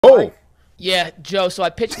Oh, Yeah, Joe, so I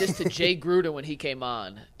pitched this to Jay Gruden when he came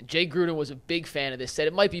on. Jay Gruden was a big fan of this. Said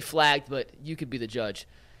it might be flagged, but you could be the judge.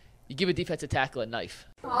 You give a defensive tackle a knife.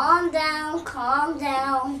 Calm down, calm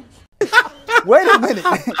down. Wait a minute.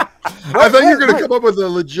 I thought you were going to come up with a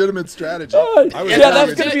legitimate strategy. that's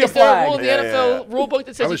gonna be a Is there a flag. rule in the NFL rule book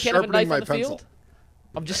that I says you was can't have a sharpening knife my on the pencil. field?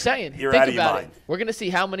 I'm just saying. You're Think out of your about mind. it. We're going to see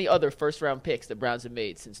how many other first-round picks the Browns have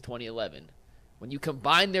made since 2011. When you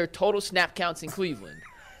combine their total snap counts in Cleveland,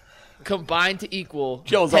 combined to equal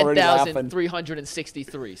Joe's already laughing.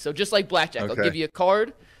 10,363. So just like blackjack, I'll Okay. give you a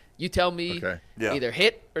card. You tell me Okay. Yeah. either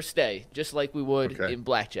hit or stay, just like we would Okay. in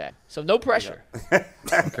blackjack. So no pressure. Okay,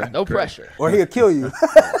 No good. pressure. Or he'll kill you.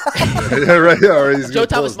 Yeah, right. Yeah, or he's Joe gonna pull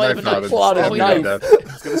Thomas his might have a knife out knife. and Pull out his stab you to knife. death.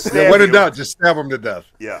 It's gonna Yeah, stab when in you. doubt, just stab him to death.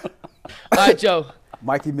 Yeah. All right, Joe.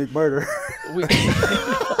 Mikey McMurder. We,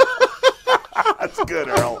 That's good,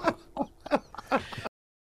 Earl.